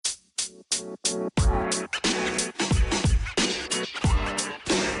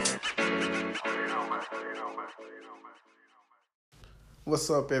What's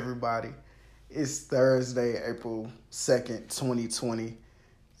up, everybody? It's Thursday, April 2nd, 2020,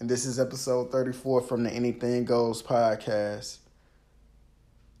 and this is episode 34 from the Anything Goes podcast.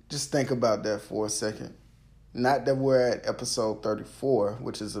 Just think about that for a second. Not that we're at episode 34,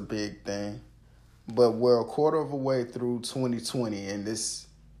 which is a big thing, but we're a quarter of a way through 2020, and this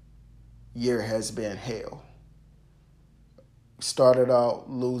year has been hell. Started out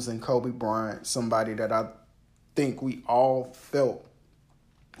losing Kobe Bryant, somebody that I think we all felt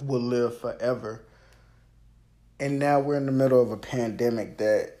will live forever. And now we're in the middle of a pandemic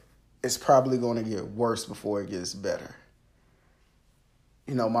that is probably going to get worse before it gets better.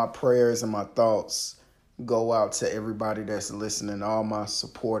 You know, my prayers and my thoughts go out to everybody that's listening, all my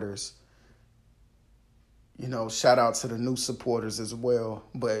supporters. You know, shout out to the new supporters as well.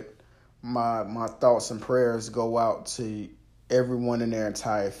 But my thoughts and prayers go out to everyone in their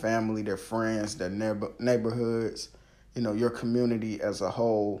entire family, their friends, their neighborhoods, you know, your community as a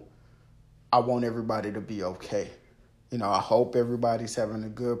whole. I want everybody to be okay. You know, I hope everybody's having a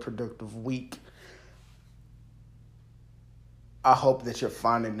good, productive week. I hope that you're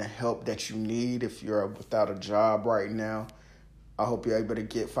finding the help that you need if you're without a job right now. I hope you're able to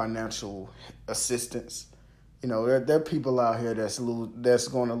get financial assistance. You know, there are people out here that's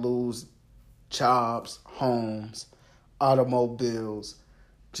going to lose jobs, homes, automobiles,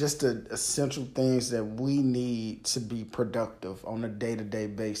 just the essential things that we need to be productive on a day-to-day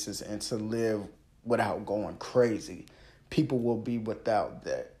basis and to live without going crazy. People will be without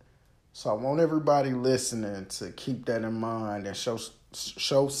that. So I want everybody listening to keep that in mind and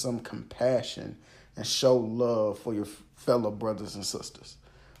show some compassion and show love for your fellow brothers and sisters,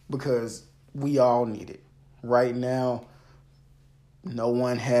 because we all need it. Right now, no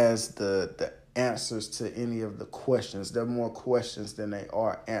one has the answers to any of the questions. There are more questions than they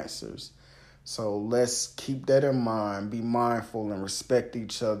are answers. So let's keep that in mind, be mindful and respect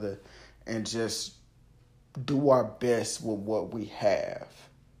each other, and just do our best with what we have.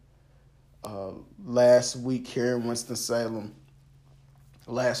 Last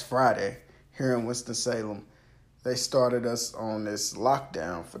Friday here in Winston-Salem, they started us on this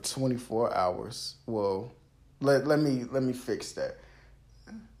lockdown for 24 hours. Well, let me fix that.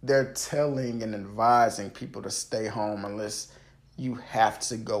 They're telling and advising people to stay home unless you have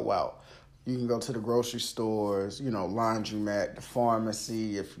to go out. You can go to the grocery stores, you know, laundromat, the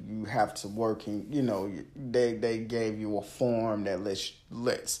pharmacy. If you have to work, you know, they gave you a form that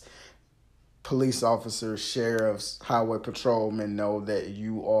lets police officers, sheriffs, highway patrolmen know that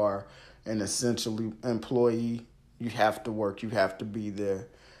you are an essential employee. You have to work. You have to be there.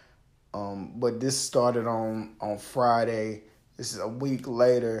 But this started on Friday. This is a week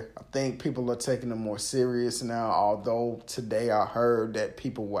later. I think people are taking it more serious now, although today I heard that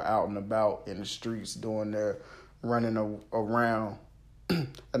people were out and about in the streets doing their running around.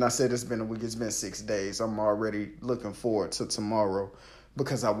 And I said it's been a week. It's been 6 days. I'm already looking forward to tomorrow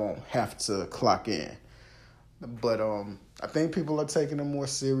because I won't have to clock in. But I think people are taking it more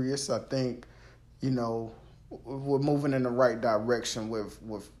serious. I think, you know, we're moving in the right direction with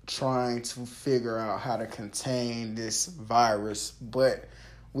trying to figure out how to contain this virus, but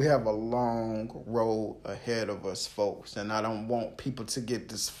we have a long road ahead of us, folks, and I don't want people to get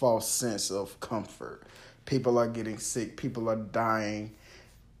this false sense of comfort. People are getting sick, people are dying,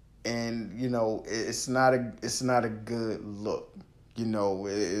 and you know it's not a good look. You know,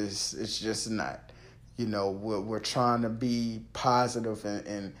 it's just not. You know, we're trying to be positive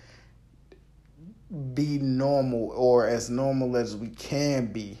and be normal, or as normal as we can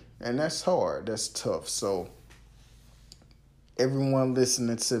be. And that's hard. That's tough. So everyone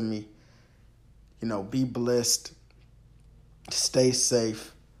listening to me, you know, be blessed, stay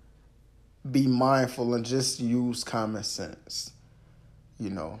safe, be mindful, and just use common sense.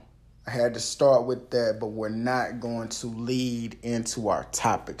 You know, I had to start with that, but we're not going to lead into our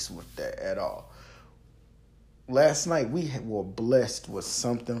topics with that at all. Last night, we were blessed with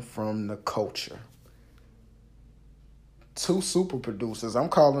something from the culture. Two super producers, I'm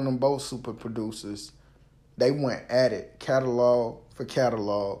calling them both super producers, they went at it, catalog for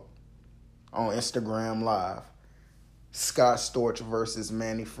catalog, on Instagram Live. Storch versus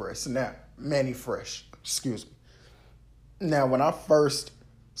Mannie, excuse me. Now, when I first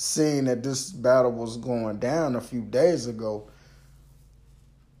seen that this battle was going down a few days ago,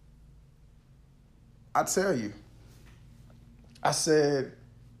 I tell you, I said,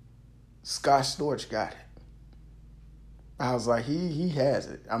 Storch got it. I was like, he has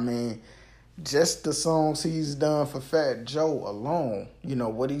it. I mean, Just the songs he's done for Fat Joe alone,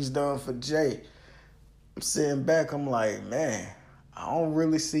 what he's done for Jay. I'm sitting back, I'm like, man, I don't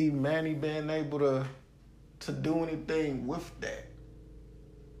really see Mannie being able to do anything with that.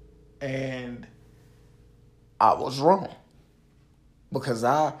 And I was wrong. Because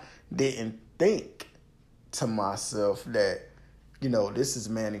I didn't think to myself that, this is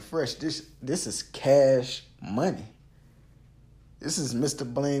Mannie Fresh. This is Cash Money. This is Mr.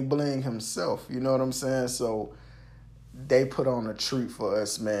 Bling Bling himself. You know what I'm saying? So they put on a treat for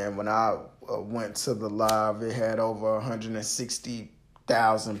us, man. When I went to the live, it had over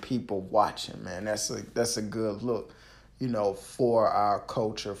 160,000 people watching, man. That's a good look, for our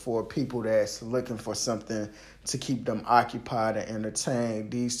culture, for people that's looking for something to keep them occupied and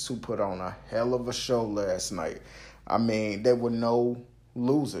entertained. These two put on a hell of a show last night. I mean, there were no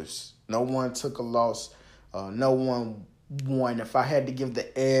losers. No one took a loss. No one won. If I had to give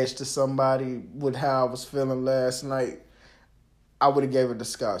the edge to somebody with how I was feeling last night, I would have gave it to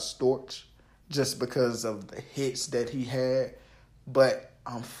Storch just because of the hits that he had. But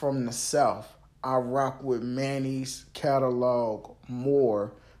I'm from the South. I rock with Mannie's catalog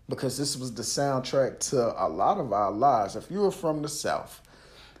more because this was the soundtrack to a lot of our lives. If you were from the South,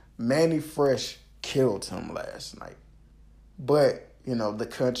 Mannie Fresh killed him last night. But, the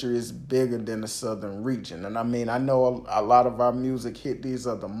country is bigger than the southern region. And I mean, I know a lot of our music hit these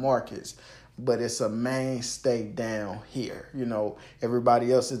other markets, but it's a mainstay down here.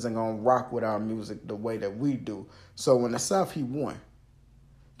 Everybody else isn't going to rock with our music the way that we do. So in the South, he won.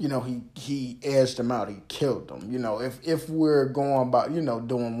 He edged them out. He killed them. If we're going by,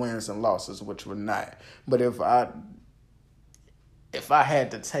 doing wins and losses, which we're not. But if I had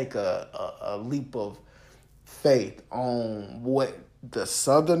to take a leap of faith on what the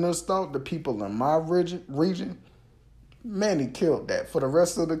Southerners thought, the people in my region, Mannie killed that. For the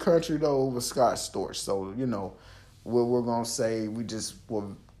rest of the country, though, it was Storch. So, what we're going to say, we just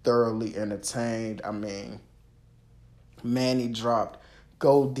were thoroughly entertained. I mean, Mannie dropped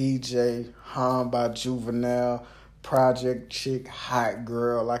Go DJ, Han by Juvenile, Project Chick, Hot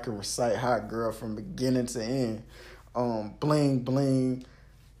Girl. I can recite Hot Girl from beginning to end. Bling Bling,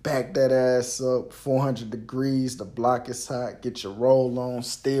 Back That Ass Up, 400 Degrees, The Block Is Hot, Get Your Roll On,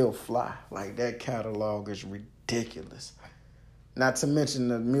 Still Fly. Like, that catalog is ridiculous. Not to mention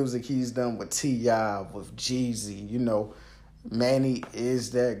the music he's done with T.I., with Jeezy. Mannie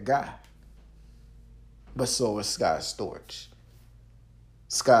is that guy. But so is Storch.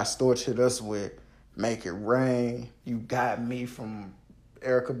 Storch hit us with Make It Rain, You Got Me from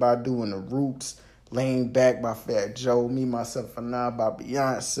Erykah Badu and The Roots, Lean Back by Fat Joe, Me, Myself, and I by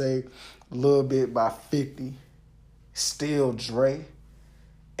Beyonce, Lil Bit by 50, Still Dre,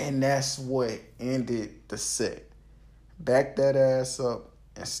 and that's what ended the set. Back That Ass Up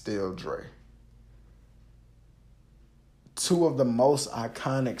and Still Dre. Two of the most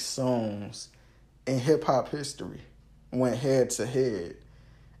iconic songs in hip-hop history went head to head.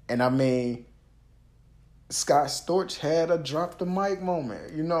 And I mean, Storch had a drop the mic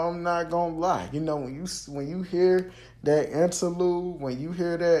moment. I'm not gonna lie. When you hear that interlude, when you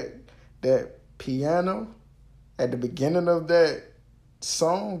hear that piano at the beginning of that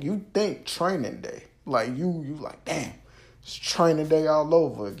song, you think Training Day. Like you like, damn, it's Training Day all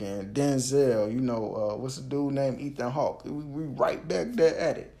over again. Denzel, what's the dude named Ethan Hawke? We right back there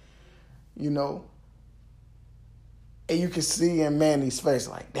at it. And you can see in Mannie's face,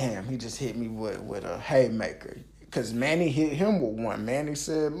 like, damn, he just hit me with a haymaker. Because Mannie hit him with one. Mannie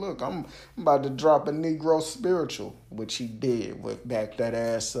said, look, I'm about to drop a Negro spiritual, which he did with Back That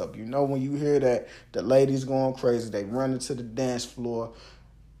Ass Up. When you hear that, the ladies going crazy, they running to the dance floor.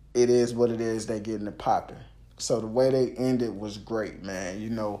 It is what it is, they getting it popping. So the way they ended was great, man.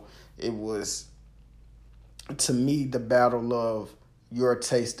 It was, to me, the battle of your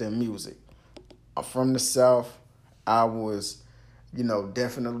taste in music. I'm from the South. I was,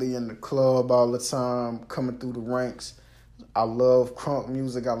 definitely in the club all the time, coming through the ranks. I love crunk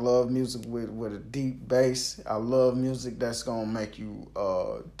music. I love music with a deep bass. I love music that's going to make you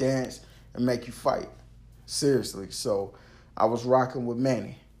dance and make you fight. Seriously. So I was rocking with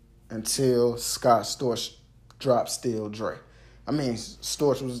Mannie until Storch dropped Still Dre. I mean,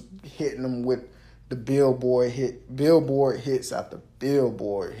 Storch was hitting them with the Billboard hits after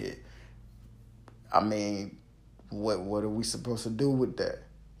Billboard hit. I mean, what are we supposed to do with that?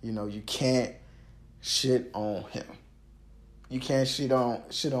 You can't shit on him. You can't shit on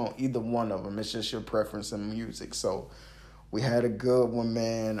either one of them. It's just your preference in music. So we had a good one,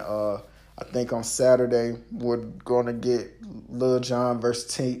 man. I think on Saturday we're gonna get Lil Jon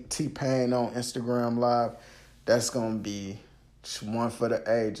versus T-Pain on Instagram Live. That's gonna be one for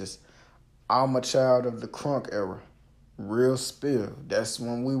the ages. I'm a child of the crunk era. Real spill. That's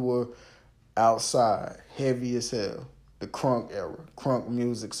when we were outside, heavy as hell. The crunk era, crunk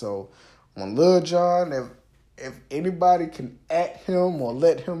music. So when Lil Jon, if anybody can at him or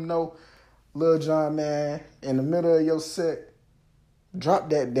let him know, Lil Jon, man, in the middle of your set, drop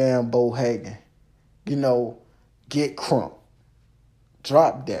that damn Bohagen. Get crunk.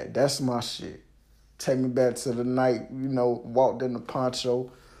 Drop that. That's my shit. Take me back to the night, walked in the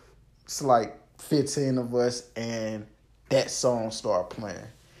poncho. It's like 15 of us, and that song started playing.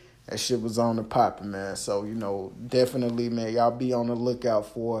 That shit was on the popping, man. So, definitely, man, y'all be on the lookout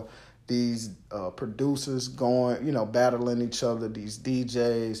for these producers going, battling each other, these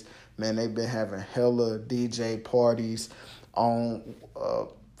DJs. Man, they've been having hella DJ parties on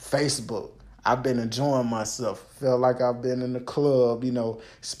Facebook. I've been enjoying myself. Felt like I've been in the club,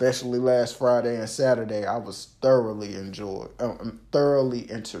 especially last Friday and Saturday. I was thoroughly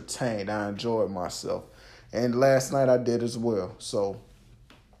entertained. I enjoyed myself. And last night I did as well. So,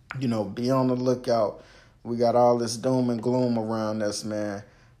 be on the lookout. We got all this doom and gloom around us, man.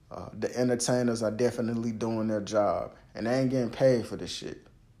 The entertainers are definitely doing their job. And they ain't getting paid for this shit,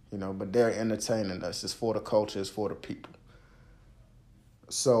 but they're entertaining us. It's for the culture. It's for the people.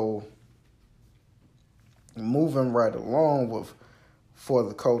 So, moving right along with for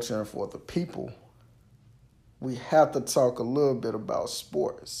the culture and for the people, we have to talk a little bit about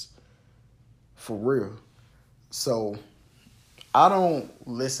sports. For real. So, I don't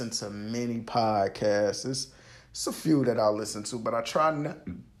listen to many podcasts. It's a few that I listen to, but I try not.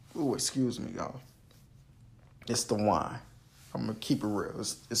 Ooh, excuse me, y'all. It's the wine. I'm going to keep it real.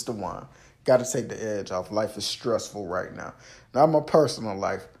 It's the wine. Got to take the edge off. Life is stressful right now. Not my personal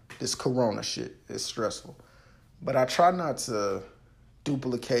life. This corona shit is stressful. But I try not to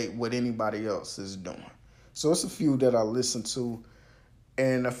duplicate what anybody else is doing. So it's a few that I listen to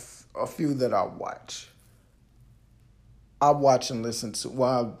and a few that I watch. I watch and listen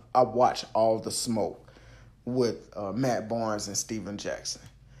to, I watch All the Smoke with Matt Barnes and Steven Jackson.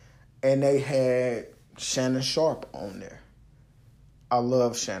 And they had Shannon Sharp on there. I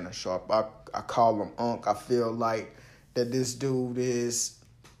love Shannon Sharp. I call him Unc. I feel like that this dude is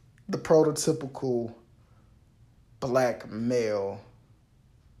the prototypical black male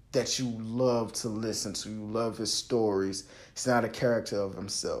that you love to listen to. You love his stories. He's not a character of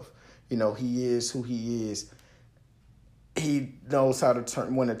himself. He is who he is. He knows how to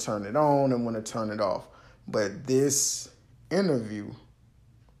when to turn it on and when to turn it off. But this interview,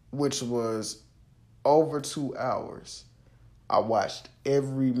 which was over 2 hours, I watched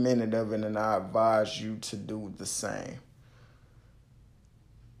every minute of it, and I advise you to do the same.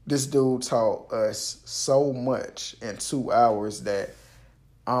 This dude taught us so much in 2 hours that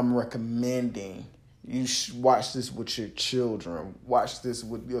I'm recommending you watch this with your children. Watch this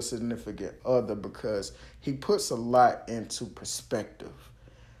with your significant other, because he puts a lot into perspective.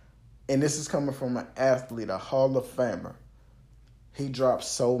 And this is coming from an athlete, a Hall of Famer. He dropped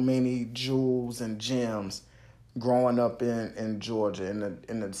so many jewels and gems growing up in Georgia,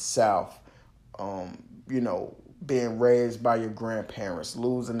 in the South. Being raised by your grandparents,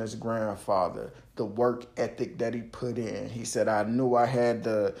 losing his grandfather, the work ethic that he put in. He said, I knew I had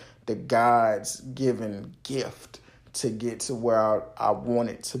the God's given gift to get to where I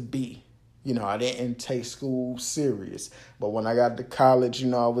wanted to be. I didn't take school serious. But when I got to college,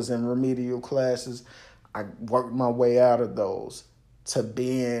 I was in remedial classes. I worked my way out of those to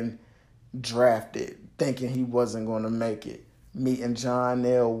being drafted, thinking he wasn't going to make it. Meeting John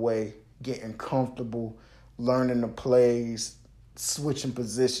Elway, getting comfortable, learning the plays, switching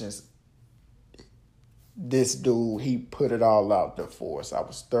positions. This dude, he put it all out there for us. I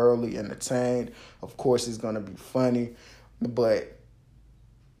was thoroughly entertained. Of course, it's going to be funny, but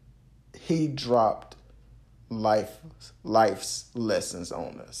he dropped life's lessons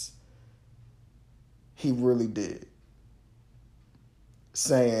on us. He really did.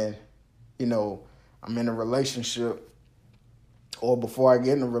 Saying, I'm in a relationship, or before I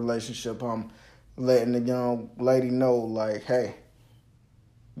get in a relationship, I'm letting the young lady know, like, hey,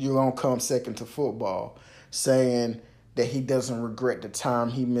 you're going to come second to football. Saying that he doesn't regret the time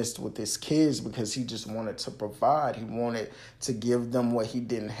he missed with his kids because he just wanted to provide. He wanted to give them what he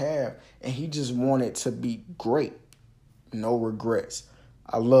didn't have. And he just wanted to be great. No regrets.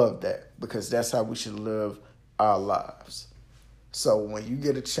 I love that, because that's how we should live our lives. So when you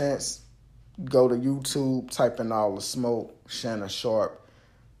get a chance, go to YouTube, type in All the Smoke, Shannon Sharp.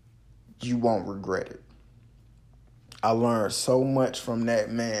 You won't regret it. I learned so much from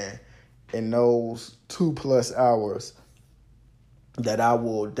that man in those 2+ hours that I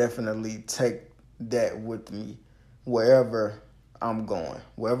will definitely take that with me wherever I'm going.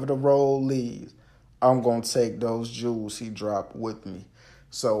 Wherever the road leads, I'm going to take those jewels he dropped with me.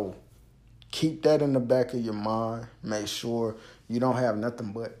 So keep that in the back of your mind. Make sure you don't have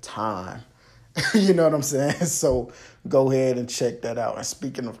nothing but time. You know what I'm saying? So go ahead and check that out. And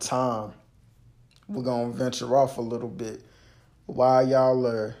speaking of time, we're going to venture off a little bit. While y'all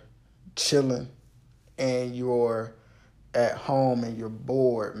are chilling and you're at home and you're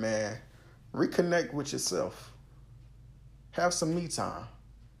bored, man, reconnect with yourself. Have some me time.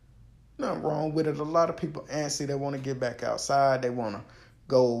 Nothing wrong with it. A lot of people antsy. They want to get back outside. They want to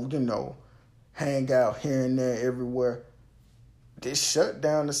go, hang out here and there everywhere. This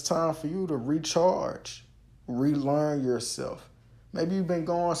shutdown is time for you to recharge, relearn yourself. Maybe you've been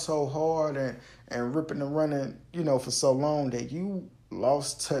going so hard and ripping and running, for so long that you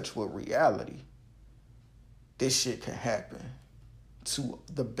lost touch with reality. This shit can happen to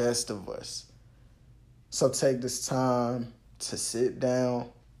the best of us. So take this time to sit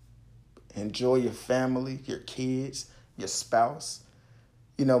down, enjoy your family, your kids, your spouse.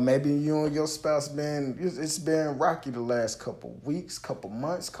 Maybe you and your spouse it's been rocky the last couple weeks, couple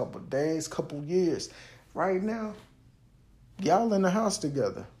months, couple days, couple years. Right now, y'all in the house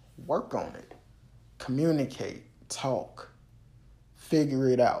together. Work on it. Communicate. Talk. Figure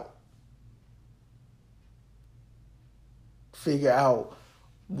it out. Figure out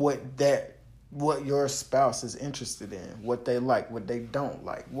what your spouse is interested in, what they like, what they don't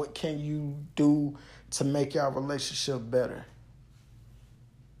like. What can you do to make your relationship better?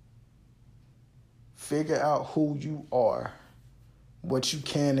 Figure out who you are, what you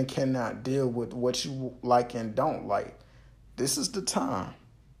can and cannot deal with, what you like and don't like. This is the time.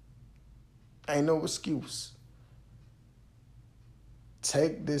 Ain't no excuse.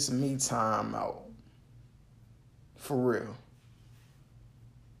 Take this me time out. For real.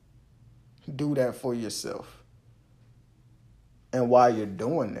 Do that for yourself. And while you're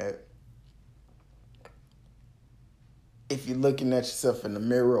doing that, if you're looking at yourself in the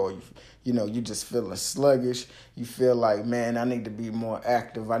mirror or you just feeling sluggish, you feel like, man, I need to be more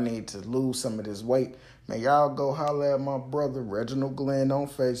active. I need to lose some of this weight. Man, y'all go holler at my brother, Reginald Glenn, on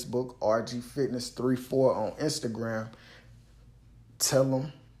Facebook, RG Fitness 34 on Instagram. Tell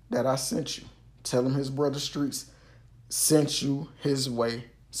him that I sent you. Tell him his brother Streets sent you his way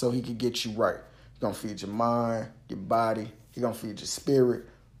so he could get you right. He's going to feed your mind, your body. He's going to feed your spirit.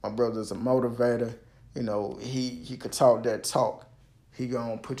 My brother's a motivator. He could talk that talk. He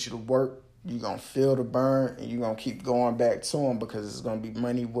going to put you to work. You going to feel the burn, and you going to keep going back to him because it's going to be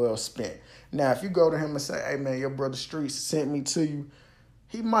money well spent. Now, if you go to him and say, hey, man, your brother Streets sent me to you,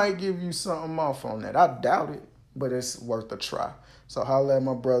 he might give you something off on that. I doubt it, but it's worth a try. So holler at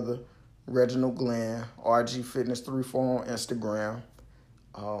my brother, Reginald Glenn, RG Fitness 34 on Instagram.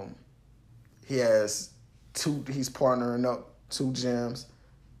 He has he's partnering up 2 gyms.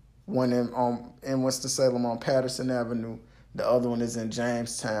 One in Winston-Salem on Patterson Avenue. The other one is in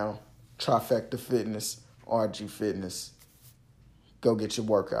Jamestown. Trifecta Fitness, RG Fitness. Go get your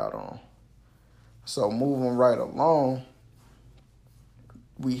workout on. So moving right along,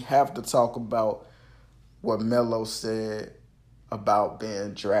 we have to talk about what Melo said about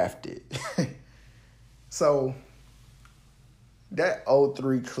being drafted. So that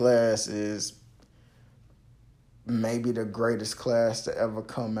 03 class is maybe the greatest class to ever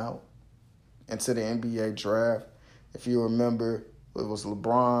come out into the NBA draft. If you remember, it was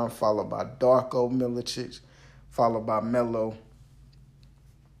LeBron, followed by Darko Milicic, followed by Melo,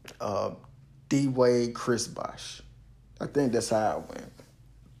 D-Wade, Chris Bosh. I think that's how it went.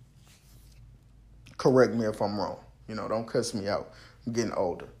 Correct me if I'm wrong. Don't cuss me out. I'm getting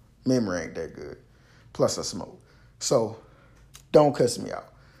older. Memory ain't that good. Plus I smoke. So don't cuss me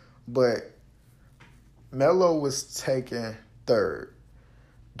out. But Melo was taken 3rd.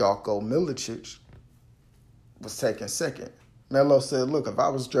 Darko Milicic was taken 2nd. Melo said, look, if I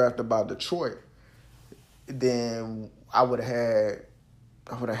was drafted by Detroit, then I would have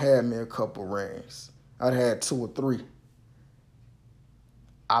had me a couple rings. I'd have had 2 or 3.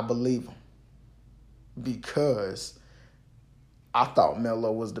 I believe him. Because I thought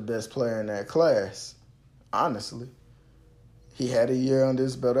Melo was the best player in that class. Honestly. He had a year under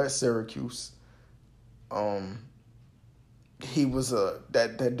his belt at Syracuse. He was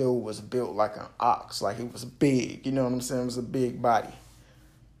that dude was built like an ox. Like, he was big. You know what I'm saying? He was a big body.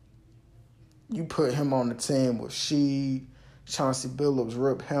 You put him on the team with Sheed, Chauncey Billups,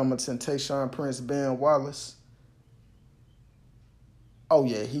 Rip Hamilton, Tayshaun Prince, Ben Wallace. Oh,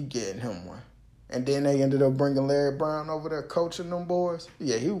 yeah, he getting him one. And then they ended up bringing Larry Brown over there coaching them boys.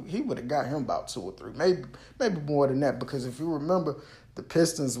 Yeah, he would have got him about 2 or 3, maybe more than that. Because if you remember, the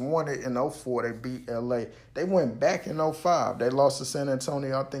Pistons won it in 04. They beat L.A. They went back in 05. They lost to San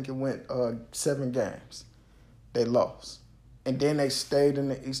Antonio. I think it went 7 games. They lost. And then they stayed in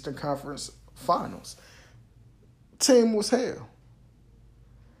the Eastern Conference Finals. Team was hell.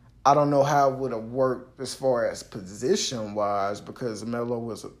 I don't know how it would have worked as far as position-wise because Melo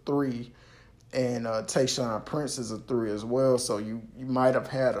was a 3 and Tayshaun Prince is a 3 as well. So you might have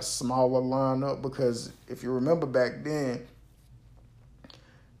had a smaller lineup because if you remember back then,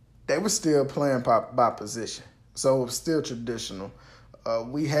 they were still playing by position. So it was still traditional.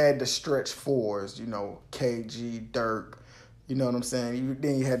 We had the stretch 4s, KG, Dirk, you know what I'm saying?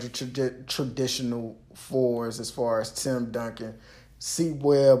 Then you had your traditional 4s as far as Tim Duncan. C.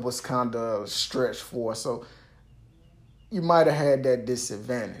 Webb was kind of stretch 4. So you might have had that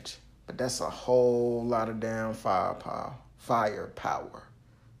disadvantage. But that's a whole lot of damn firepower.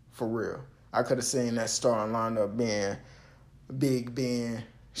 For real. I could have seen that starting lineup being Big Ben,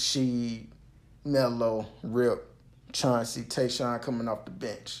 Sheed, Melo, Rip, Chauncey, Tayshaun coming off the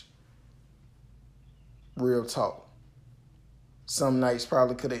bench. Real talk. Some nights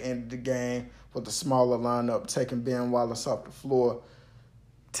probably could have ended the game with a smaller lineup, taking Ben Wallace off the floor,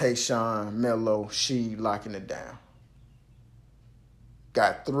 Tayshaun, Melo, Sheed locking it down.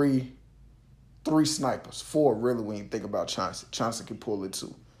 Got three snipers. 4 really when you think about Chauncey. Chauncey could pull it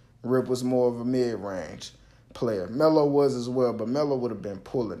too. Rip was more of a mid-range player. Melo was as well, but Melo would have been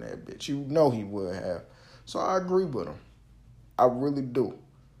pulling that bitch. You know he would have. So I agree with him. I really do.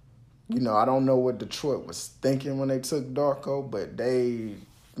 I don't know what Detroit was thinking when they took Darko, but they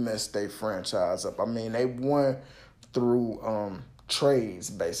messed their franchise up. I mean, they won through trades,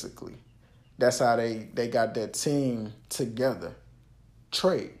 basically. That's how they got that team together.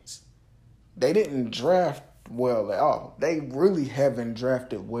 Trades. They didn't draft well at all. They really haven't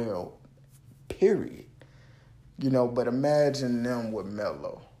drafted well, period. But imagine them with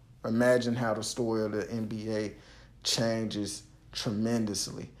Melo. Imagine how the story of the NBA changes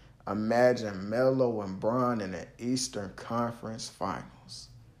tremendously. Imagine Melo and Bron in the Eastern Conference Finals.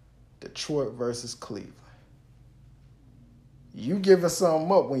 Detroit versus Cleveland. You giving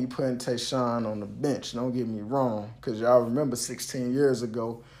something up when you putting Tayshaun on the bench. Don't get me wrong, because y'all remember 16 years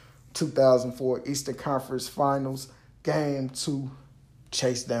ago, 2004 Eastern Conference Finals, Game 2,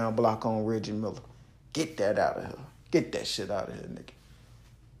 chase down block on Reggie Miller. Get that out of here. Get that shit out of here, nigga.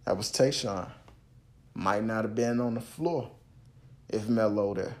 That was Tayshaun. Might not have been on the floor if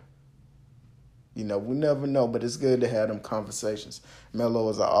Melo there. We never know, but it's good to have them conversations. Melo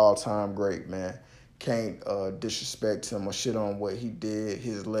is an all-time great, man. Can't disrespect him or shit on what he did,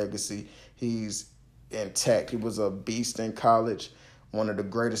 his legacy. He's intact. He was a beast in college, one of the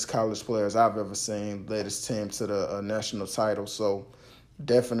greatest college players I've ever seen, led his team to the national title. So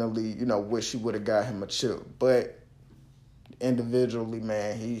definitely, wish he would have got him a chip. But individually,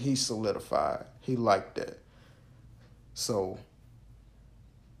 man, he solidified. He liked that. So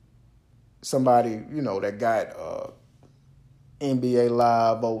somebody, that got NBA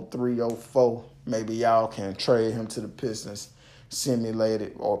Live 03, 04, maybe y'all can trade him to the Pistons, simulate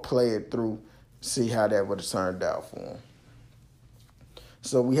it or play it through, see how that would have turned out for him.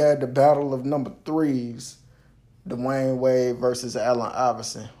 So we had the battle of number 3s, Dwayne Wade versus Allen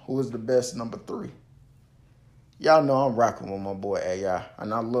Iverson. Who was the best number 3? Y'all know I'm rocking with my boy AI,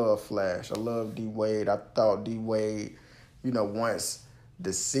 and I love Flash. I love D-Wade. I thought D-Wade, once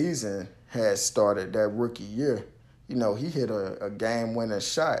the season had started, that rookie year, he hit a game-winning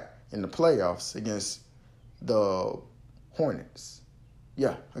shot in the playoffs against the Hornets.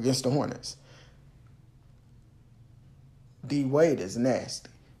 Yeah, against the Hornets. D-Wade is nasty.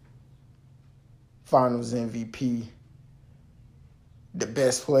 Finals MVP. The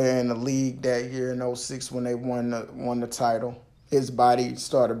best player in the league that year in 06 when they won the title. His body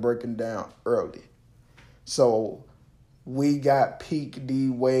started breaking down early. So we got peak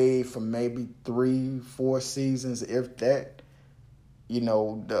D-Wade for maybe 3-4 seasons, if that.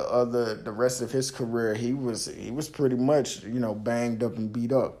 The rest of his career, he was pretty much, banged up and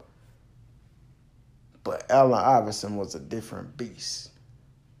beat up. But Allen Iverson was a different beast.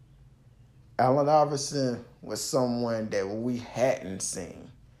 Allen Iverson was someone that we hadn't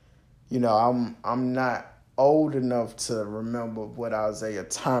seen. I'm not old enough to remember what Isaiah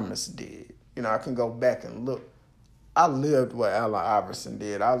Thomas did. I can go back and look. I lived what Allen Iverson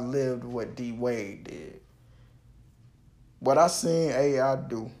did. I lived what D-Wade did. What I seen AI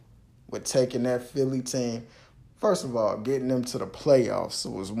do with taking that Philly team, first of all, getting them to the playoffs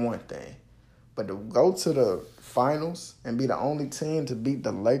was one thing. But to go to the finals and be the only team to beat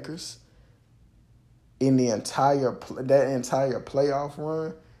the Lakers in that entire playoff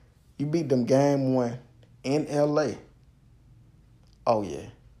run, you beat them game 1 in LA. Oh yeah.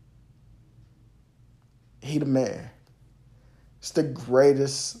 He the man. It's the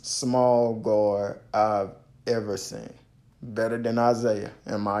greatest small guard I've ever seen. Better than Isaiah,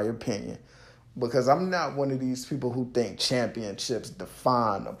 in my opinion. Because I'm not one of these people who think championships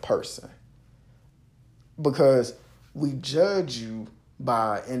define a person. Because we judge you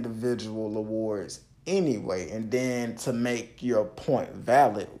by individual awards anyway. And then to make your point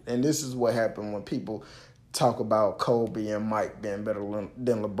valid. And this is what happened when people talk about Kobe and Mike being better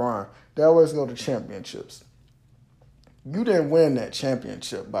than LeBron. They always go to championships. You didn't win that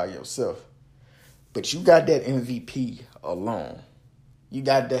championship by yourself. But you got that MVP alone. You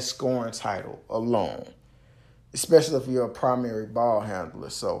got that scoring title alone. Especially if you're a primary ball handler.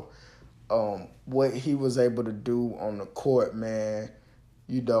 So what he was able to do on the court, man,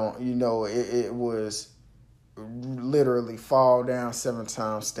 it was literally fall down 7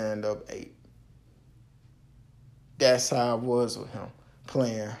 times, stand up 8. That's how it was with him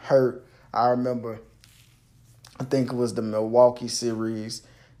playing hurt. I remember, I think it was the Milwaukee series,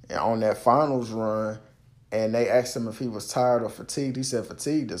 and on that finals run, and they asked him if he was tired or fatigued. He said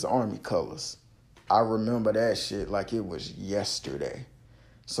fatigued is Army colors. I remember that shit like it was yesterday.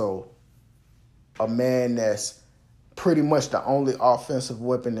 So a man that's pretty much the only offensive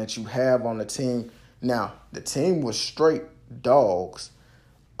weapon that you have on the team. Now, the team was straight dogs,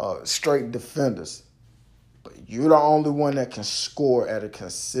 straight defenders. But you're the only one that can score at a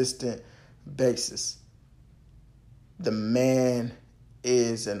consistent basis. The man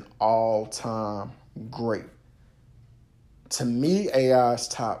is an all-time great. To me, AI's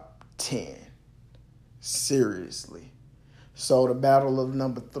top 10. Seriously. So the battle of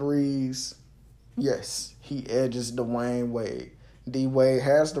number 3s, yes, he edges Dwayne Wade. D-Wade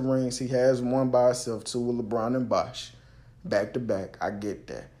has the rings. He has one by himself, 2 with LeBron and Bosh. Back to back. I get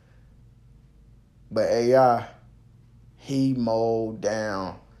that. But AI, he mowed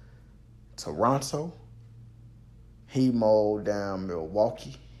down Toronto. He mowed down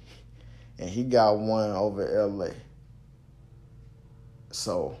Milwaukee. And he got one over LA.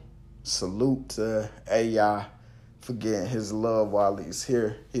 So, salute to AI for getting his love while he's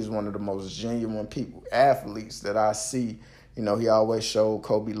here. He's one of the most genuine athletes that I see. You know, he always showed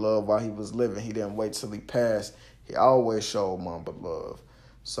Kobe love while he was living. He didn't wait till he passed. He always showed Mamba love.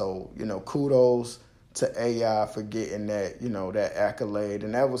 So, kudos to AI for getting that, that accolade.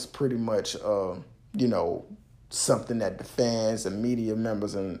 And that was pretty much, something that the fans and media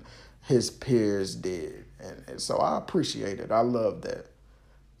members and his peers did. And so I appreciate it. I love that.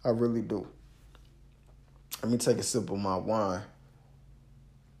 I really do. Let me take a sip of my wine.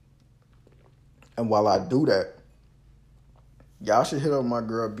 And while I do that, y'all should hit up my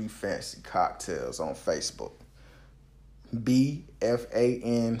girl B Fancy Cocktails on Facebook.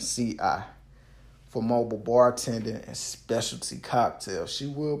 BFANCI for mobile bartending and specialty cocktails. She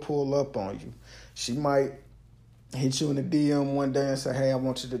will pull up on you. She might hit you in the DM one day and say, hey, I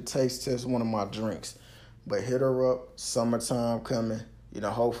want you to taste test one of my drinks. But hit her up. Summertime coming.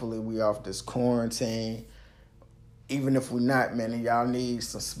 Hopefully we off this quarantine. Even if we're not, man, and y'all need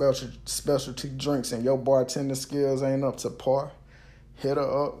some specialty drinks and your bartender skills ain't up to par, hit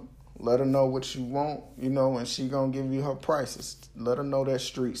her up. Let her know what you want, and she gonna give you her prices. Let her know that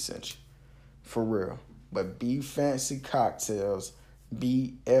street sent you. For real. But B Fancy Cocktails,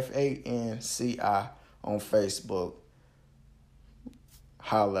 BFANCI on Facebook.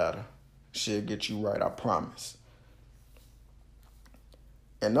 Holla at her. She'll get you right, I promise.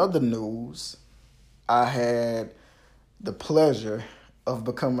 In other news, I had the pleasure of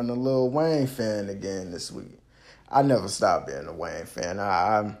becoming a Lil Wayne fan again this week. I never stopped being a Wayne fan.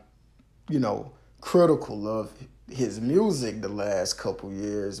 I'm critical of his music the last couple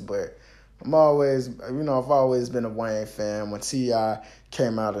years, but I've always been a Wayne fan. When T.I.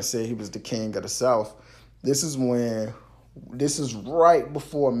 came out and said he was the king of the South, this is right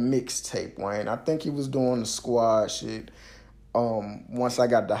before mixtape Wayne. I think he was doing the squad shit. Once I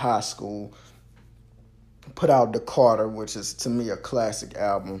got to high school, put out The Carter, which is to me a classic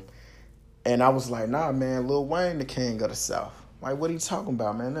album. And I was like, nah, man, Lil Wayne the king of the South. Like, what are you talking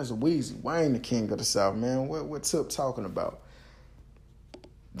about, man? That's Weezy. Wayne the king of the South, man. What Tip talking about?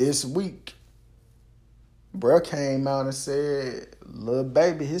 This week, bruh came out and said Lil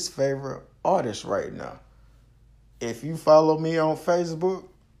Baby his favorite artist right now. If you follow me on Facebook,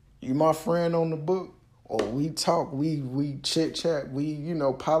 you my friend on the book, or we talk, we chit-chat, we,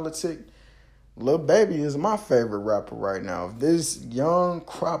 politic, Lil Baby is my favorite rapper right now. Of this young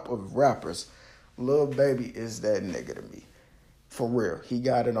crop of rappers, Lil Baby is that nigga to me. For real. He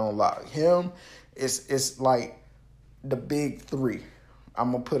got it on lock. Him It's like the big three.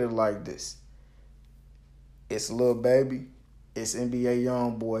 I'm gonna put it like this: it's Lil Baby, it's NBA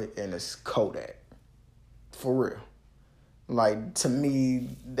YoungBoy, and it's Kodak. For real. Like, to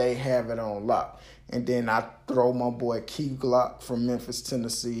me, they have it on lock. And then I throw my boy Key Glock from Memphis,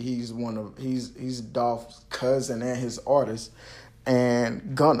 Tennessee. He's Dolph's cousin and his artist.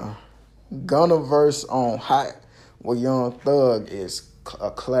 And Gunna verse on Hot with Young Thug is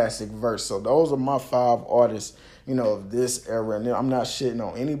a classic verse. So those are my 5 artists, of this era. And I'm not shitting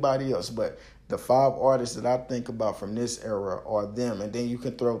on anybody else, but the 5 artists that I think about from this era are them. And then you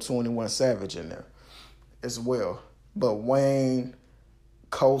can throw 21 Savage in there as well. But Wayne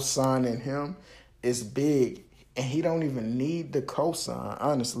co-signing him is big. And he don't even need the cosign,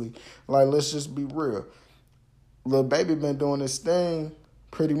 honestly. Like, let's just be real. Lil Baby been doing this thing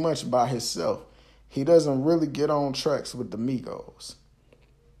pretty much by himself. He doesn't really get on tracks with the Migos.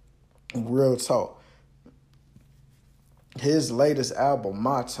 Real talk. His latest album,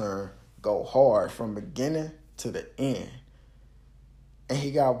 My Turn, go hard from beginning to the end. And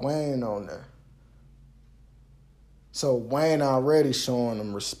he got Wayne on there. So Wayne already showing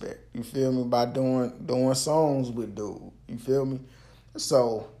him respect. You feel me? By doing songs with dude. You feel me?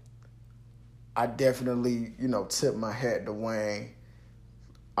 So I definitely, tip my hat to Wayne.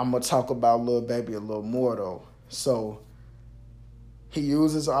 I'm going to talk about Lil Baby a little more, though. So he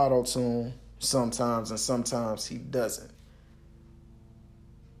uses auto-tune sometimes, and sometimes he doesn't.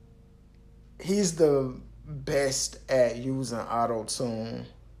 He's the best at using auto-tune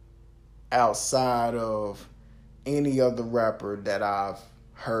outside of any other rapper that I've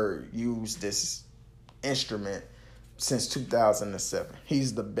heard use this instrument since 2007.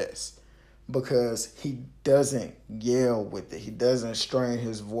 He's the best because he doesn't yell with it. He doesn't strain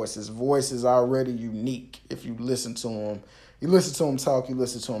his voice. His voice is already unique. If you listen to him, talk, you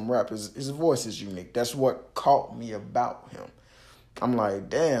listen to him rap, his voice is unique. That's what caught me about him. I'm like,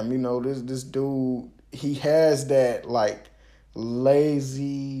 damn, this dude, he has that like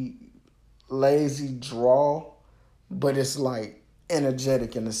lazy drawl, but it's like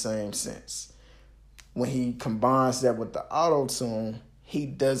energetic in the same sense. When he combines that with the auto-tune, he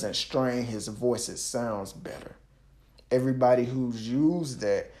doesn't strain his voice. It sounds better. Everybody who's used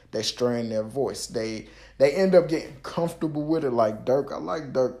that, they strain their voice. They end up getting comfortable with it, like Dirk. I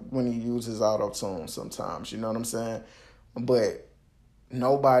like Dirk when he uses auto-tune sometimes, you know what I'm saying? But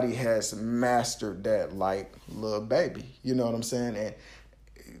nobody has mastered that like Lil Baby, you know what I'm saying? And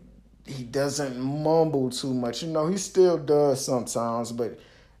he doesn't mumble too much. He still does sometimes, but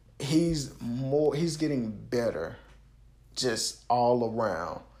he's getting better just all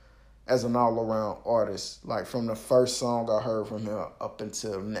around as an all-around artist, like from the first song I heard from him up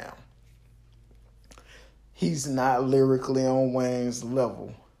until now. He's not lyrically on Wayne's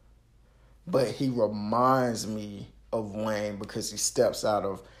level, but he reminds me of Wayne because he steps out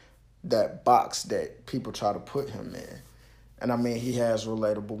of that box that people try to put him in. And I mean, he has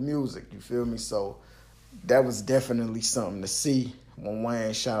relatable music, you feel me? So that was definitely something to see when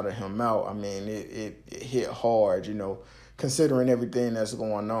Wayne shouted him out. I mean, it hit hard, considering everything that's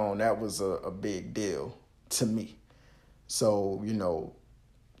going on. That was a big deal to me. So,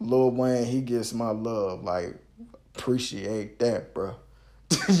 Lil Wayne, he gets my love. Like, appreciate that, bro.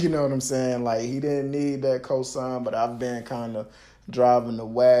 You know what I'm saying? Like, he didn't need that cosign, but I've been kind of driving the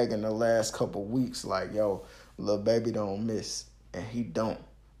wagon the last couple weeks. Like, yo, Lil Baby don't miss, and he don't.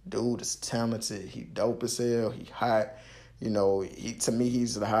 Dude is talented. He dope as hell. He hot. To me,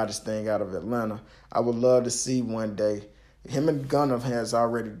 he's the hottest thing out of Atlanta. I would love to see one day. Him and Gunna has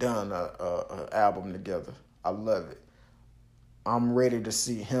already done a album together. I love it. I'm ready to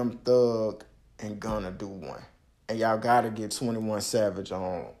see him, Thug, and Gunna do one. And y'all got to get 21 Savage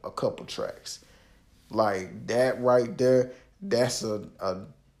on a couple tracks. Like, that right there, that's a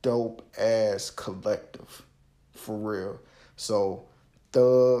dope-ass collective. For real. So,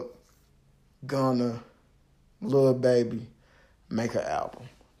 Thug, Gunna, Lil Baby, make an album.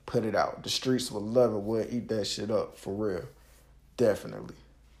 Put it out. The streets will love it. We'll eat that shit up. For real. Definitely.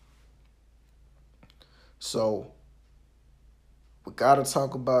 So, we got to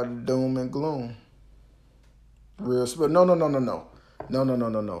talk about the doom and gloom. Real spell. No. No.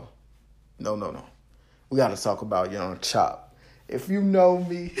 We got to talk about Young Chop. If you know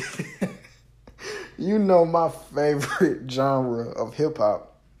me, you know my favorite genre of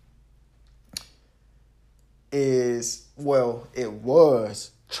hip-hop is, well, it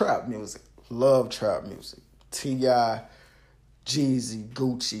was trap music. Love trap music. T.I., Jeezy,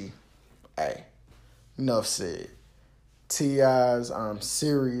 Gucci. Hey, enough said. T.I.'s I'm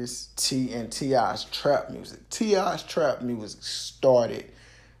Serious, T.I.'s trap music. T.I.'s trap music started,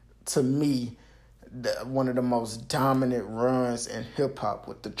 to me, one of the most dominant runs in hip hop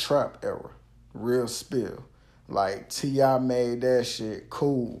with the trap era. Real spill. Like T.I. made that shit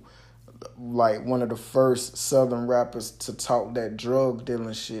cool. Like one of the first Southern rappers to talk that drug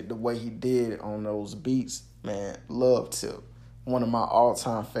dealing shit the way he did on those beats, man. Love Tip. One of my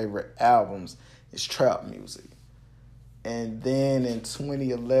all-time favorite albums is trap music. And then in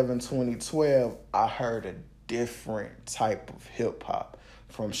 2011, 2012, I heard a different type of hip hop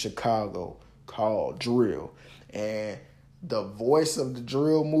from Chicago called drill. And the voice of the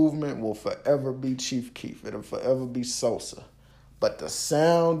drill movement will forever be Chief Keef. It'll forever be Sosa. But the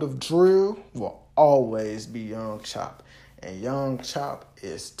sound of drill will always be Young Chop. And Young Chop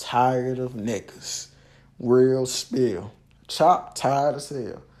is tired of niggas. Real spill. Chop tired as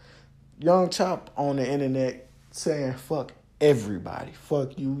hell. Young Chop on the internet saying fuck everybody.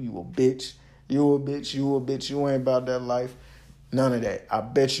 Fuck you, you a bitch. You a bitch, you a bitch. You ain't about that life. None of that. I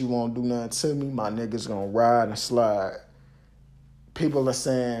bet you won't do nothing to me. My niggas gonna ride and slide. People are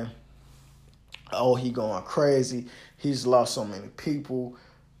saying, oh, he going crazy. He's lost so many people.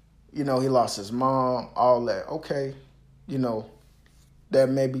 You know, he lost his mom, all that. Okay, you know, that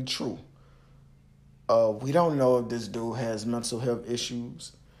may be true. We don't know if this dude has mental health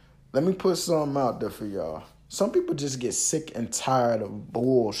issues. Let me put something out there for y'all. Some people just get sick and tired of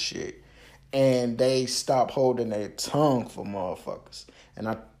bullshit, and they stop holding their tongue for motherfuckers.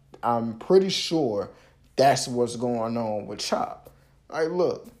 And I'm pretty sure that's what's going on with Chop. Like,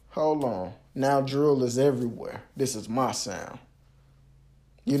 look, hold on. Now drill is everywhere. This is my sound.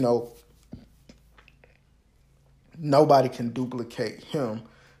 You know, nobody can duplicate him.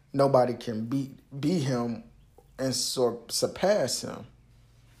 Nobody can be him and surpass him.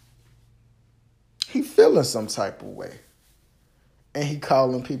 He feeling some type of way. And he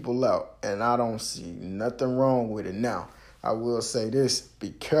calling people out. And I don't see nothing wrong with it. Now, I will say this,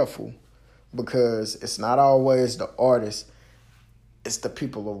 be careful. Because it's not always the artist. It's the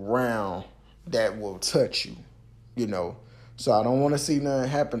people around that will touch you, you know. So I don't want to see nothing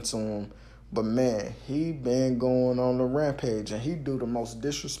happen to him. But man, he been going on the rampage, and he do the most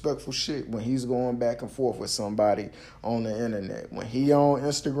disrespectful shit when he's going back and forth with somebody on the internet. When he on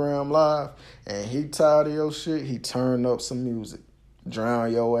Instagram Live and he tired of your shit, he turn up some music.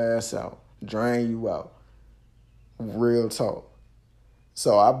 Drown your ass out. Drain you out. Real talk.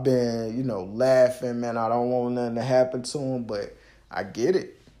 So I've been, you know, laughing, man. I don't want nothing to happen to him, but I get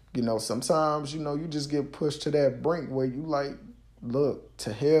it. You know, sometimes, you know, you just get pushed to that brink where you like, look,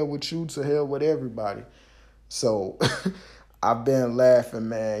 to hell with you, to hell with everybody. So I've been laughing,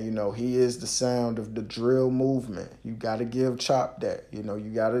 man. You know, he is the sound of the drill movement. You got to give Chop that. You know,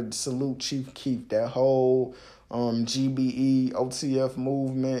 you got to salute Chief Keef. That whole GBE, OTF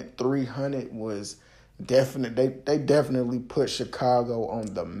movement, 300 was definite. They definitely put Chicago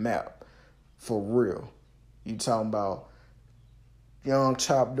on the map for real. You talking about Young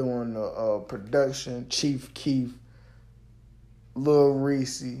Chop doing the production, Chief Keef, Lil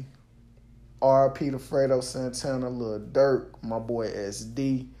Reese, R.P. to Fredo Santana, Lil Durk, my boy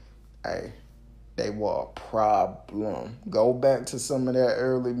SD. Hey, they were a problem. Go back to some of that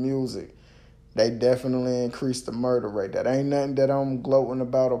early music. They definitely increased the murder rate. That ain't nothing that I'm gloating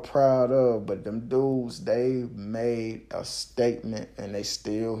about or proud of, but them dudes, they made a statement and they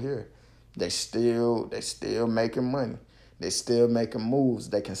still here. They still making money. They still making moves.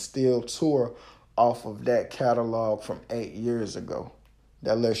 They can still tour off of that catalog from 8 years ago.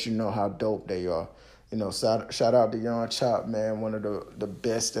 That lets you know how dope they are. You know, shout out to Young Chop, man, one of the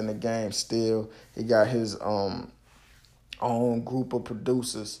best in the game still. He got his own group of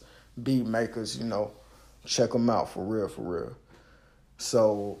producers, beat makers, you know. Check them out for real, for real.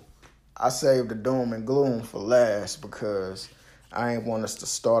 So I saved the doom and gloom for last because I ain't want us to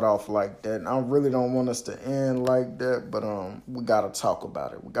start off like that. And I really don't want us to end like that, but we got to talk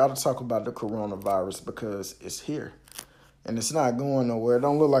about it. We got to talk about the coronavirus because it's here. And it's not going nowhere. It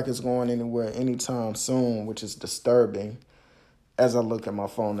don't look like it's going anywhere anytime soon, which is disturbing. As I look at my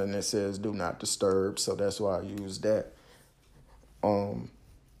phone and it says do not disturb, so that's why I use that.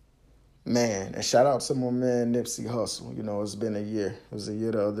 Man, and shout out to my man Nipsey Hussle. You know, it's been a year. It was a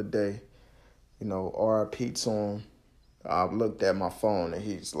year the other day. You know, R.I.P. to him. I looked at my phone and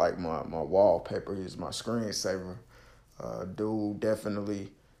he's like my wallpaper. He's my screensaver. Dude definitely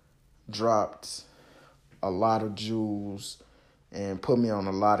dropped a lot of jewels and put me on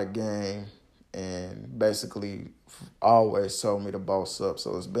a lot of game and basically always told me to boss up.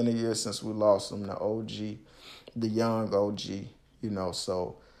 So it's been a year since we lost him, the OG, the young OG, you know.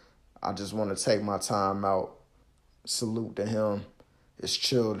 So I just want to take my time out, salute to him, his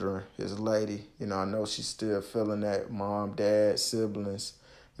children, his lady. You know, I know she's still feeling that, mom, dad, siblings,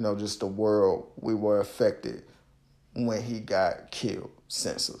 just the world we were affected when he got killed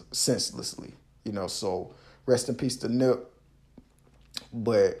senselessly. So rest in peace to Nip.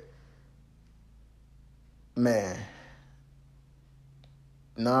 But man,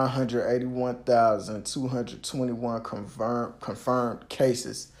 981,221 confirmed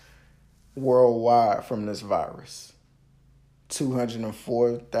cases worldwide from this virus.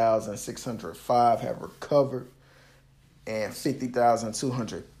 204,605 have recovered, and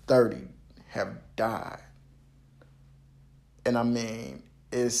 50,230 have died. And I mean,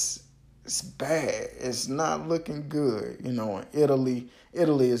 it's bad. It's not looking good. In Italy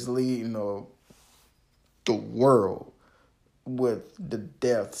is leading the world with the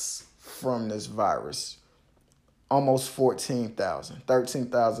deaths from this virus. Almost 14,000,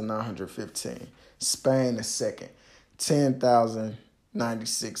 13,915. Spain is second,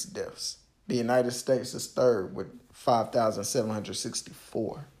 10,096 deaths. The United States is third with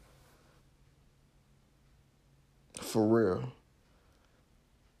 5,764. For real.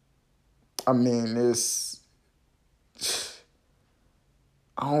 I mean,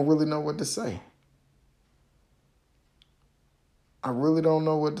 I don't really know what to say. I really don't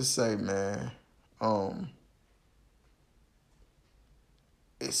know what to say, man.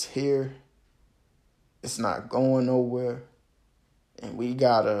 It's here. It's not going nowhere. And we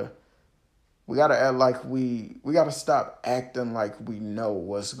gotta act like we gotta stop acting like we know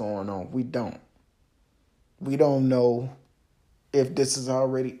what's going on. We don't. We don't know if this is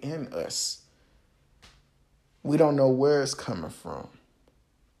already in us. We don't know where it's coming from.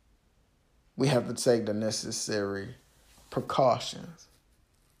 We have to take the necessary precautions.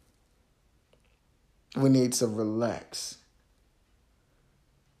 We need to relax.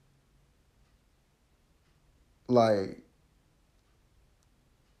 Like,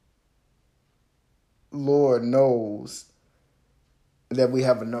 Lord knows that we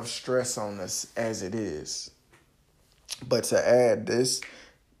have enough stress on us as it is. But to add this,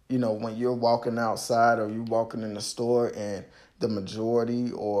 when you're walking outside or you're walking in the store and the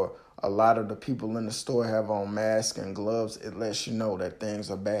majority or a lot of the people in the store have on masks and gloves, it lets you know that things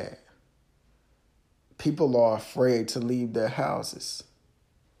are bad. People are afraid to leave their houses.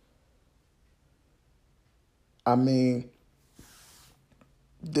 I mean,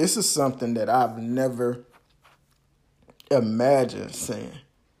 this is something that I've never imagined seeing.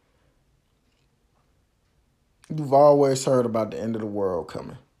 You've always heard about the end of the world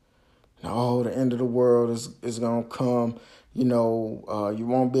coming. No, the end of the world is going to come. You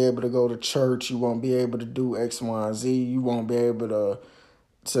won't be able to go to church. You won't be able to do X, Y, and Z. You won't be able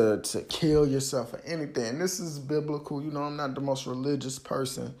to kill yourself or anything. This is biblical. I'm not the most religious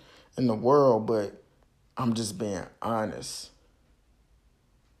person in the world, but I'm just being honest.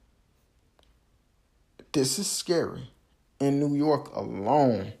 This is scary. In New York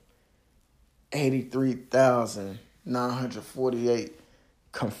alone, 83,948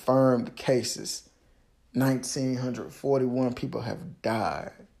 confirmed cases. 1,941 people have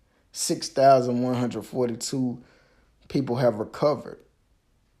died. 6,142 people have recovered.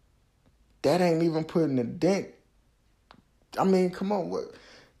 That ain't even putting a dent. I mean, come on. What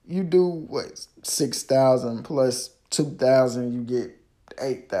you do, 6,000 plus 2,000, you get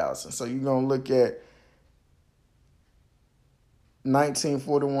 8,000. So you're going to look at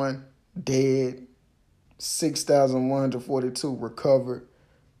 1941 dead, 6,142 recovered.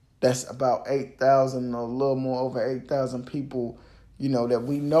 That's about 8,000, a little more over 8,000 people, that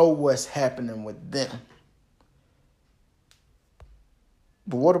we know what's happening with them.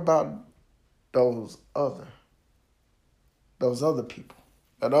 But what about those other people?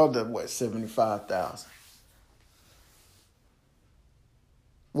 That other, 75,000?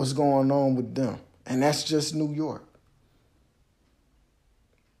 What's going on with them? And that's just New York.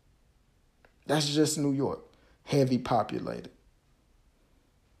 That's just New York. Heavy populated.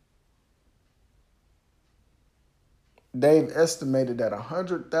 They've estimated that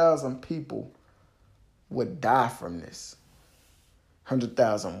 100,000 people would die from this.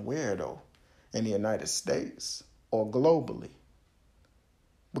 100,000 where, though? In the United States or globally?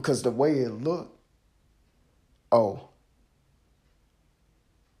 Because the way it looked,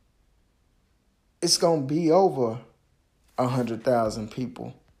 it's going to be over 100,000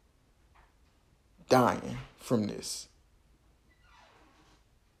 people dying from this.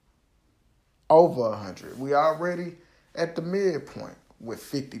 Over 100. We already at the midpoint with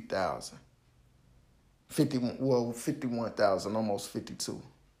 50,000. 51,000, almost 52.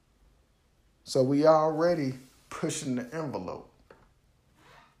 So we already pushing the envelope.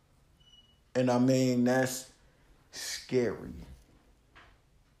 And I mean, that's scary.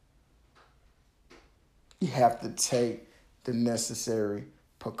 You have to take the necessary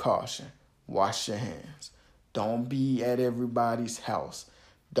precaution. Wash your hands. Don't be at everybody's house.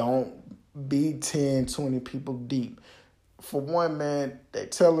 Don't be 10, 20 people deep. For one, man, they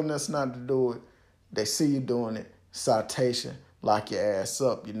telling us not to do it. They see you doing it. Citation. Lock your ass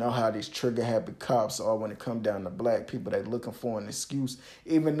up. You know how these trigger happy cops are when it come down to black people. They looking for an excuse.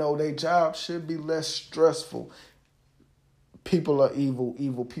 Even though their job should be less stressful. People are evil.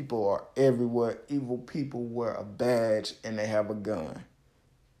 Evil people are everywhere. Evil people wear a badge and they have a gun.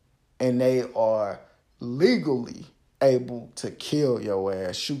 And they are legally able to kill your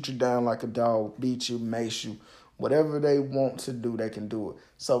ass, shoot you down like a dog, beat you, mace you. Whatever they want to do, they can do it.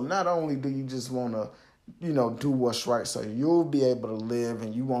 So not only do you just want to, do what's right so you'll be able to live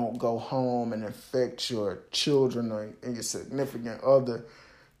and you won't go home and infect your children or your significant other,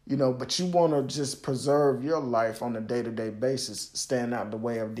 but you want to just preserve your life on a day-to-day basis, stand out the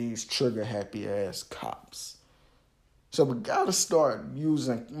way of these trigger-happy-ass cops. So we got to start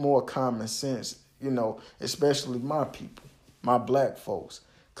using more common sense, especially my people, my black folks.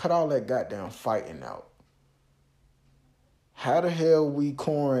 Cut all that goddamn fighting out. How the hell we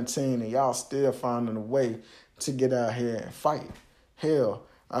quarantine and y'all still finding a way to get out here and fight? Hell,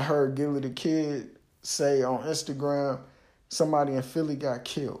 I heard Gilly the Kid say on Instagram, somebody in Philly got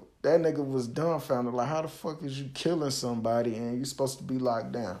killed. That nigga was dumbfounded. Like, how the fuck is you killing somebody and you supposed to be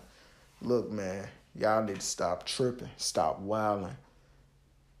locked down? Look, man, y'all need to stop tripping. Stop wilding.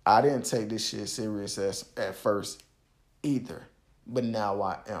 I didn't take this shit serious at first either. But now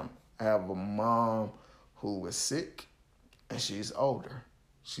I am. I have a mom who was sick and she's older.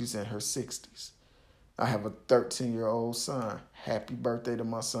 She's in her 60s. I have a 13-year-old son. Happy birthday to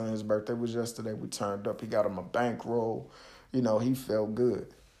my son. His birthday was yesterday. We turned up. He got him a bankroll. He felt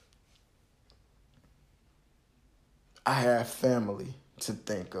good. I have family to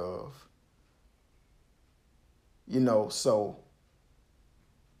think of. So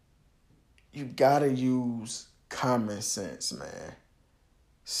you gotta use common sense, man.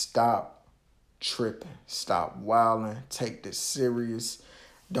 Stop tripping. Stop wilding. Take this serious.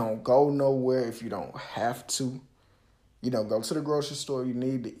 Don't go nowhere if you don't have to. Go to the grocery store. You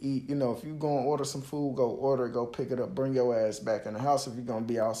need to eat. If you're going to order some food, go order it. Go pick it up. Bring your ass back in the house. If you're going to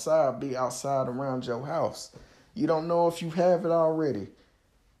be outside around your house. You don't know if you have it already.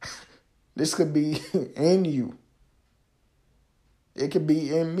 This could be in you. It could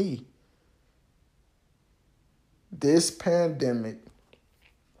be in me. This pandemic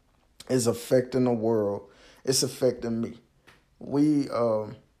is affecting the world. It's affecting me. We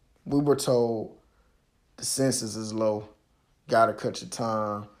were told the census is low. Gotta cut your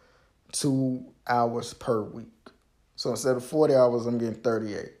time 2 hours per week. So instead of 40 hours, I'm getting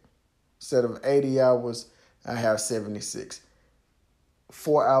 38. Instead of 80 hours, I have 76.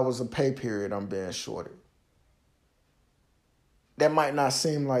 4 hours of pay period, I'm being shorted. That might not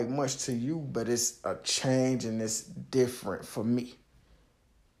seem like much to you, but it's a change and it's different for me.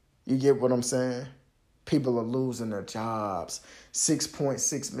 You get what I'm saying? People are losing their jobs.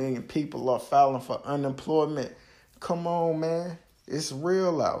 6.6 million people are filing for unemployment. Come on, man. It's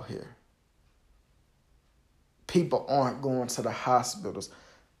real out here. People aren't going to the hospitals.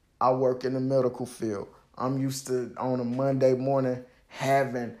 I work in the medical field. I'm used to, on a Monday morning,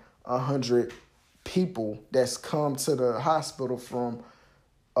 having 100 people that's come to the hospital from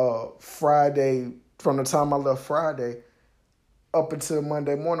Friday, from the time I left Friday, up until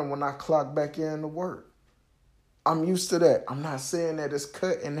Monday morning when I clock back in to work. I'm used to that. I'm not saying that it's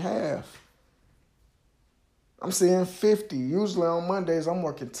cut in half. I'm saying 50. Usually on Mondays, I'm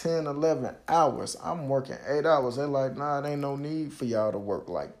working 10, 11 hours. I'm working 8 hours. They're like, nah, it ain't no need for y'all to work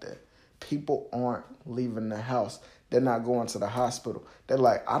like that. People aren't leaving the house. They're not going to the hospital. They're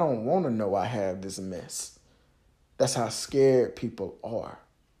like, I don't want to know I have this mess. That's how scared people are.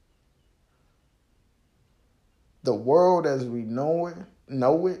 The world as we know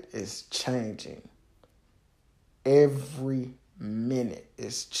it is changing. Every minute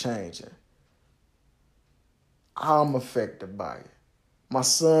is changing. I'm affected by it. My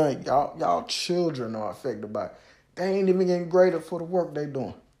son, y'all children are affected by it. They ain't even getting graded for the work they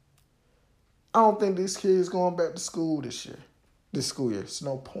doing. I don't think these kids going back to school this school year. It's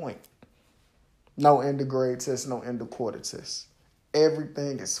no point. No end of grade test, no end of quarter test.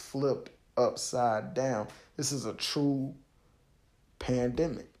 Everything is flipped upside down. This is a true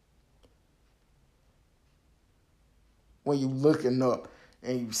pandemic. When you looking up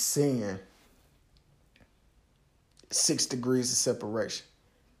and you seeing 6 degrees of separation.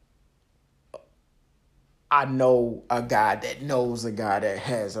 I know a guy that knows a guy that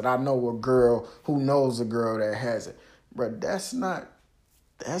has it. I know a girl who knows a girl that has it. But that's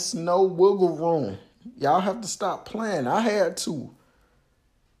no wiggle room. Y'all have to stop playing. I had to.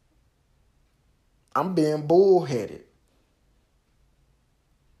 I'm being bullheaded.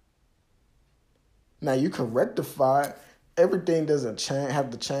 Now you can rectify it. Everything doesn't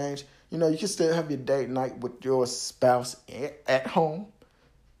have to change. You can still have your date night with your spouse at home.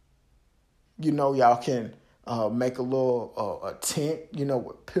 Y'all can make a little a tent,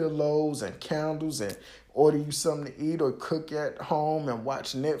 with pillows and candles, and order you something to eat or cook at home and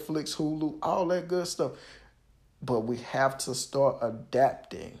watch Netflix, Hulu, all that good stuff. But we have to start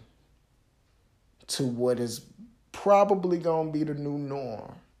adapting to what is probably going to be the new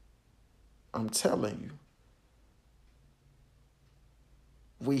norm. I'm telling you.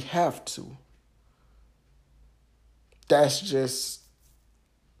 We have to. That's just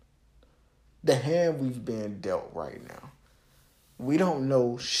the hand we've been dealt right now. We don't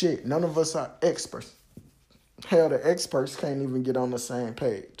know shit. None of us are experts. Hell, the experts can't even get on the same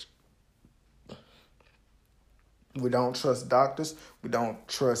page. We don't trust doctors. We don't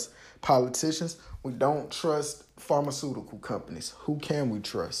trust politicians. We don't trust pharmaceutical companies. Who can we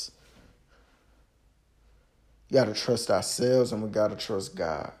trust? We got to trust ourselves, and we got to trust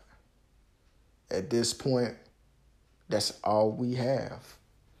God. At this point, that's all we have.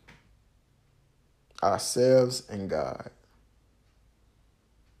 Ourselves and God.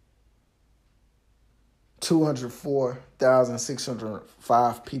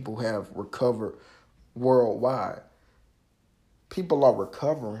 204,605 people have recovered worldwide. People are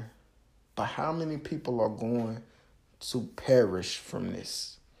recovering, but how many people are going to perish from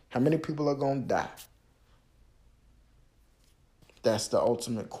this? How many people are going to die? That's the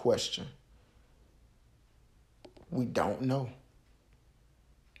ultimate question. We don't know.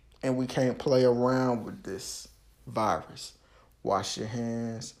 And we can't play around with this virus. Wash your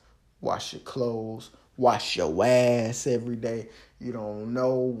hands, wash your clothes, wash your ass every day. You don't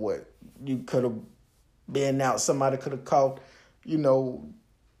know what you could have been out. Somebody could have caught,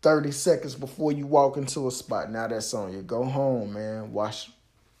 30 seconds before you walk into a spot. Now that's on you. Go home, man. Wash,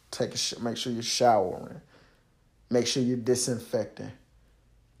 make sure you're showering. Make sure you're disinfecting.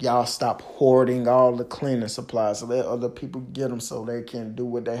 Y'all stop hoarding all the cleaning supplies so let other people get them so they can do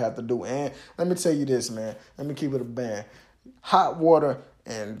what they have to do. And let me tell you this, man. Let me keep it a band. Hot water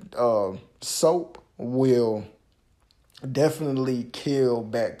and soap will definitely kill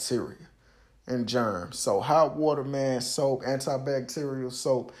bacteria and germs. So hot water, man, soap, antibacterial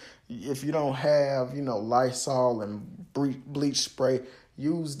soap. If you don't have, Lysol and bleach spray,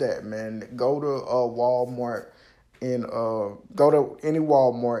 use that, man. Go to Walmart. And go to any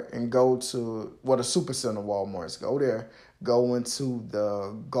Walmart and go to the supercenter Walmarts. Go there, go into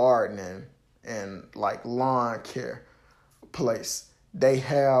the gardening and like lawn care place. They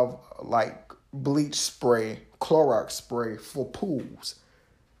have like bleach spray, Clorox spray for pools.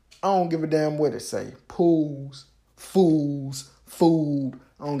 I don't give a damn what it say. Pools, food.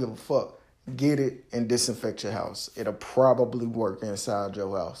 I don't give a fuck. Get it and disinfect your house. It'll probably work inside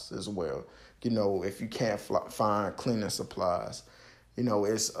your house as well. If you can't find cleaning supplies.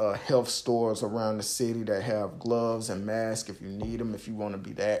 It's health stores around the city that have gloves and masks if you need them. If you want to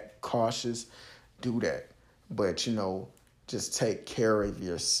be that cautious, do that. But, just take care of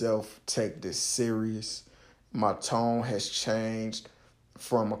yourself. Take this serious. My tone has changed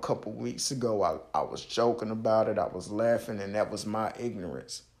from a couple weeks ago. I was joking about it. I was laughing, and that was my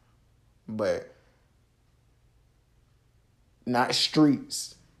ignorance. But not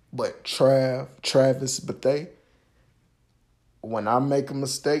streets. But Travis Bethea, when I make a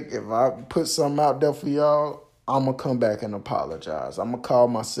mistake, if I put something out there for y'all, I'm going to come back and apologize. I'm going to call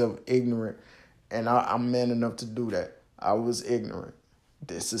myself ignorant, and I'm man enough to do that. I was ignorant.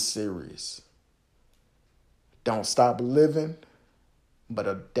 This is serious. Don't stop living, but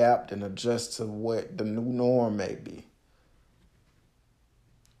adapt and adjust to what the new norm may be.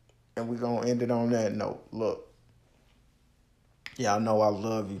 And we're going to end it on that note. Look. Y'all know I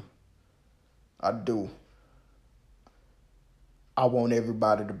love you. I do. I want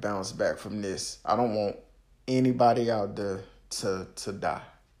everybody to bounce back from this. I don't want anybody out there to die,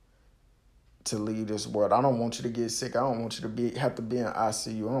 to leave this world. I don't want you to get sick. I don't want you to have to be in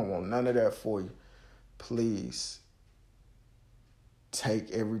ICU. I don't want none of that for you. Please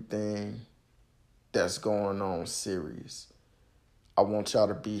take everything that's going on serious. I want y'all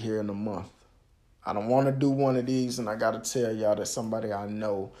to be here in a month. I don't want to do one of these, and I got to tell y'all that somebody I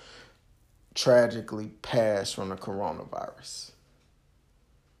know tragically passed from the coronavirus.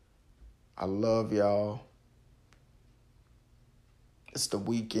 I love y'all. It's the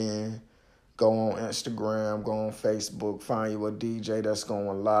weekend. Go on Instagram, go on Facebook, find you a DJ that's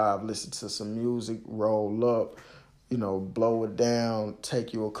going live, listen to some music, roll up, blow it down,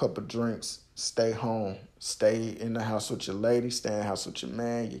 take you a couple drinks, stay home. Stay in the house with your lady, stay in the house with your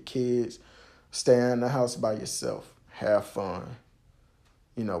man, your kids. Stay in the house by yourself. Have fun.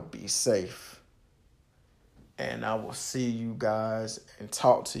 Be safe. And I will see you guys and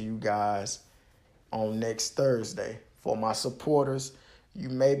talk to you guys on next Thursday. For my supporters, you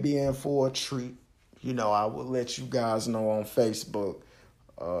may be in for a treat. I will let you guys know on Facebook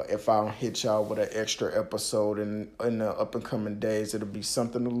if I don't hit y'all with an extra episode in the up and coming days. It'll be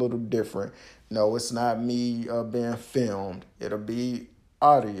something a little different. No, it's not me being filmed. It'll be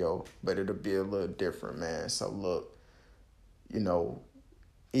audio, but it'll be a little different, man. So look,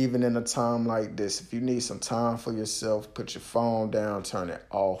 even in a time like this, if you need some time for yourself, put your phone down, turn it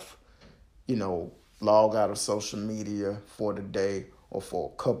off, log out of social media for the day or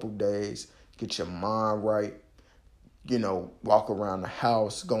for a couple days, get your mind right, walk around the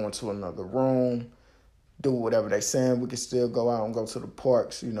house, go into another room, do whatever they saying. We can still go out and go to the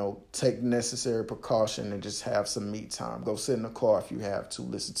parks, take necessary precaution and just have some me time. Go sit in the car if you have to,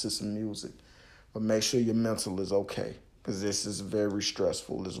 listen to some music. But make sure your mental is okay, because this is very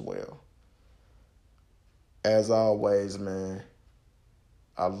stressful as well. As always, man,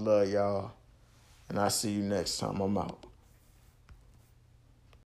 I love y'all, and I'll see you next time. I'm out.